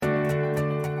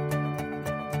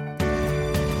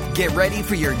Get ready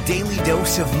for your daily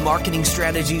dose of marketing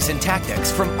strategies and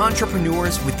tactics from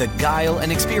entrepreneurs with the guile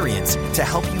and experience to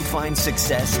help you find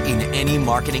success in any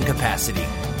marketing capacity.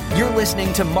 You're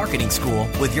listening to Marketing School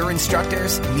with your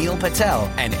instructors, Neil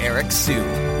Patel and Eric Siu.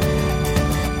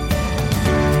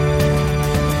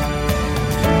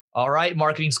 All right,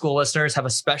 Marketing School listeners, have a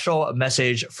special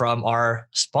message from our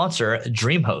sponsor,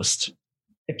 DreamHost.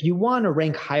 If you want to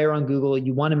rank higher on Google,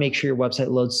 you want to make sure your website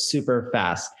loads super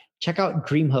fast. Check out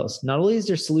DreamHost. Not only is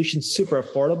their solution super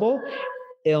affordable,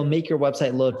 it'll make your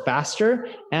website load faster,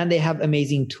 and they have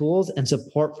amazing tools and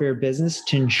support for your business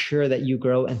to ensure that you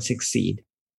grow and succeed.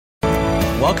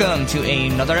 Welcome to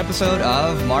another episode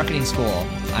of Marketing School.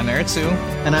 I'm Eric Siu.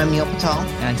 And I'm Neil Patel.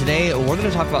 And today we're going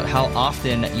to talk about how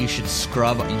often you should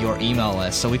scrub your email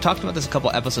list. So we talked about this a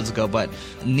couple episodes ago, but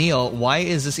Neil, why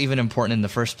is this even important in the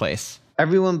first place?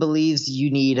 Everyone believes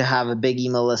you need to have a big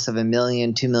email list of 1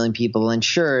 million, 2 million people. And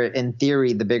sure, in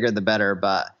theory, the bigger the better.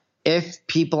 But if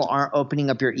people aren't opening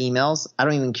up your emails, I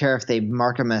don't even care if they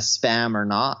mark them as spam or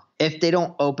not. If they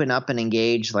don't open up and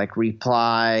engage, like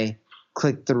reply,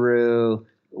 click through,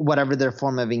 whatever their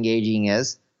form of engaging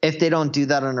is, if they don't do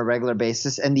that on a regular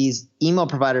basis, and these email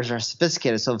providers are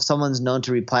sophisticated, so if someone's known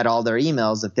to reply to all their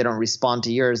emails, if they don't respond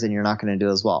to yours, then you're not going to do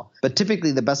as well. But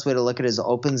typically, the best way to look at it is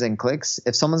opens and clicks.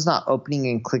 If someone's not opening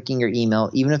and clicking your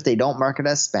email, even if they don't mark it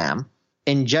as spam,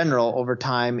 in general, over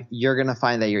time, you're going to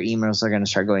find that your emails are going to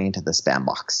start going into the spam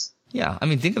box. Yeah. I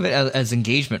mean, think of it as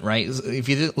engagement, right? If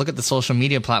you look at the social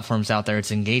media platforms out there,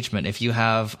 it's engagement. If you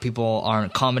have people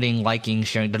aren't commenting, liking,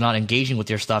 sharing, they're not engaging with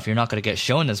your stuff, you're not going to get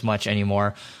shown as much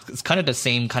anymore. It's kind of the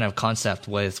same kind of concept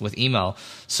with email.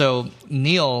 So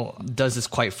Neil does this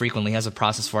quite frequently. He has a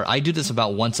process for it. I do this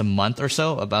about once a month or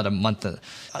so, about a month,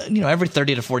 every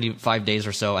 30 to 45 days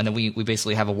or so. And then we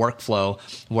basically have a workflow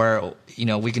where,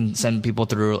 we can send people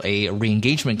through a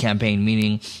re-engagement campaign,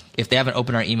 meaning if they haven't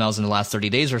opened our emails in the last 30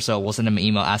 days or so, we'll send them an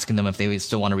email asking them if they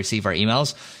still want to receive our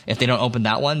emails. If they don't open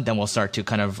that one, then we'll start to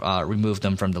kind of remove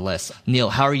them from the list. Neil,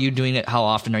 how are you doing it? How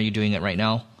often are you doing it right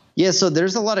now? Yeah, so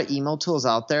there's a lot of email tools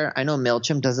out there. I know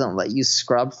MailChimp doesn't let you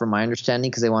scrub, from my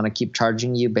understanding, because they want to keep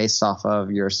charging you based off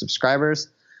of your subscribers.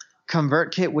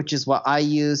 ConvertKit, which is what I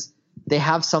use, they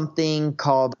have something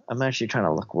called – I'm actually trying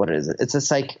to look. What is it? It's just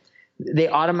like they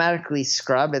automatically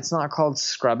scrub. It's not called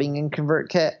scrubbing in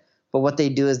ConvertKit. But what they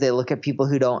do is they look at people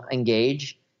who don't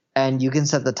engage, and you can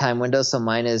set the time window. So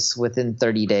mine is within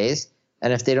 30 days.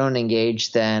 And if they don't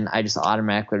engage, then I just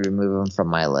automatically remove them from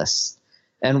my list.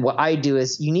 And what I do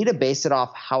is you need to base it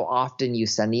off how often you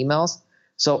send emails.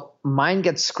 So mine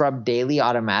gets scrubbed daily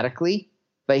automatically.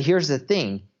 But here's the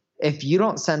thing. If you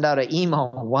don't send out an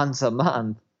email once a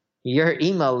month, your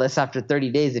email list after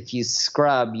 30 days, if you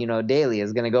scrub, daily,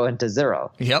 is going to go into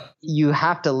zero. Yep. You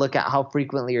have to look at how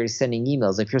frequently you're sending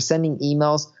emails. If you're sending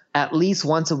emails at least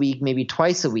once a week, maybe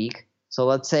twice a week, so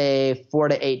let's say 4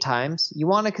 to 8 times, you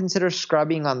want to consider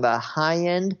scrubbing on the high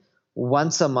end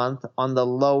once a month, on the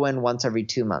low end once every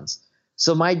 2 months.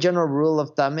 So my general rule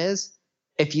of thumb is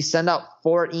if you send out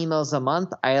 4 emails a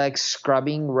month, I like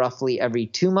scrubbing roughly every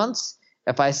 2 months.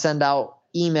 If I send out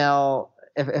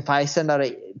If I send out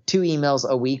 2 emails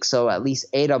a week, so at least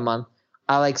 8 a month,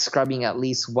 I like scrubbing at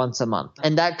least once a month.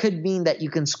 And that could mean that you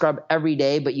can scrub every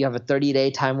day, but you have a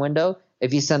 30-day time window.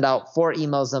 If you send out 4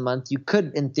 emails a month, you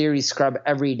could, in theory, scrub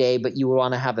every day, but you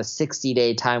want to have a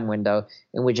 60-day time window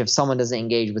in which if someone doesn't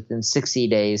engage within 60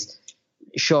 days,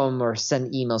 show them or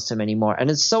send emails to them anymore. And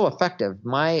it's so effective.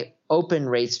 My open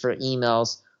rates for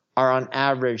emails are on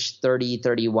average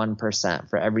 31%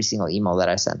 for every single email that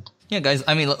I send. Yeah, guys,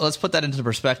 I mean, let's put that into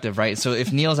perspective, right? So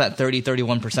if Neil's at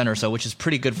 31% or so, which is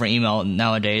pretty good for email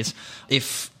nowadays,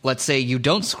 if, let's say, you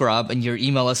don't scrub and your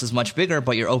email list is much bigger,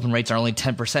 but your open rates are only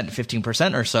 10%,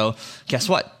 15% or so, guess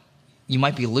what? You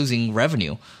might be losing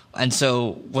revenue. And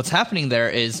so what's happening there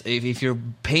is if you're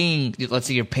paying, let's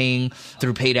say you're paying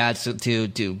through paid ads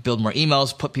to build more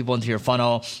emails, put people into your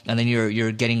funnel, and then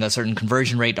you're getting a certain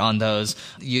conversion rate on those,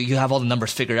 you have all the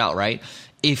numbers figured out, right?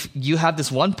 If you have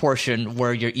this one portion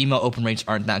where your email open rates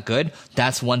aren't that good,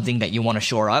 that's one thing that you want to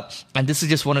shore up. And this is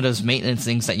just one of those maintenance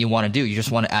things that you want to do. You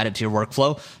just want to add it to your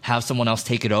workflow, have someone else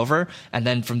take it over. And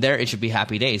then from there, it should be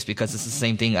happy days, because it's the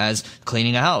same thing as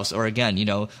cleaning a house. Or again,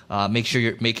 make sure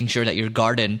you're making sure that your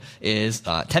garden is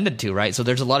tended to, right? So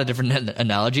there's a lot of different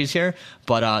analogies here,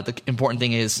 but the important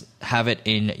thing is have it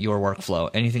in your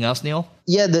workflow. Anything else, Neil?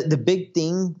 Yeah, the big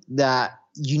thing that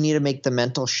you need to make the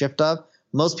mental shift of,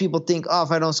 most people think, oh,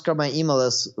 if I don't scrub my email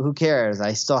list, who cares?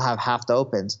 I still have half the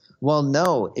opens. Well,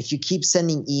 no. If you keep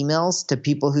sending emails to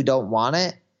people who don't want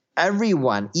it,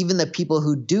 everyone, even the people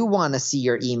who do want to see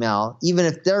your email, even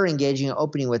if they're engaging and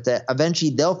opening with it,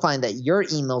 eventually they'll find that your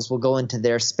emails will go into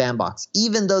their spam box,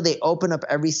 even though they open up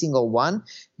every single one,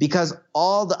 because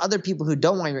all the other people who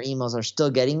don't want your emails are still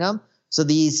getting them. So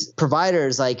these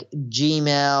providers like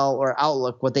Gmail or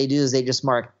Outlook, what they do is they just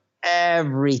mark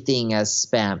everything as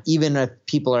spam, even if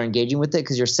people are engaging with it,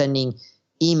 because you're sending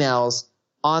emails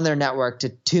on their network to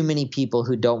too many people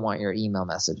who don't want your email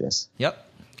messages. Yep.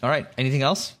 All right. Anything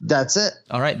else? That's it.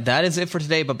 All right. That is it for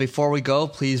today. But before we go,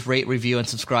 please rate, review, and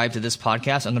subscribe to this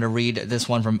podcast. I'm going to read this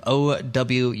one from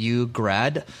OWU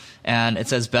Grad. And it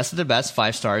says, best of the best,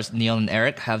 5 stars. Neil and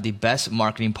Eric have the best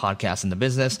marketing podcast in the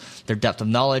business. Their depth of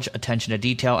knowledge, attention to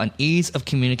detail, and ease of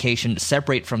communication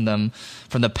separate from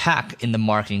the pack in the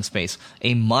marketing space.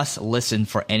 A must listen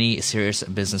for any serious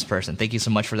business person. Thank you so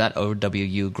much for that,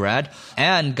 OWU Grad.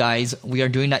 And guys, we are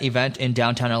doing that event in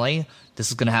downtown LA. This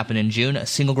is going to happen in June.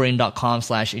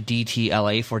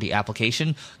 singlegrain.com/DTLA for the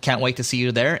application. Can't wait to see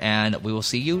you there, and we will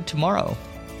see you tomorrow.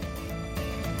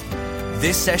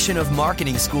 This session of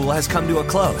Marketing School has come to a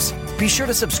close. Be sure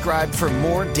to subscribe for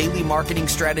more daily marketing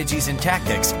strategies and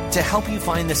tactics to help you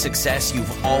find the success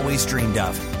you've always dreamed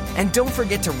of. And don't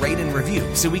forget to rate and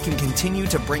review so we can continue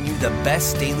to bring you the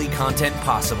best daily content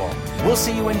possible. We'll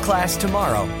see you in class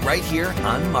tomorrow, right here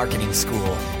on Marketing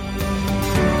School.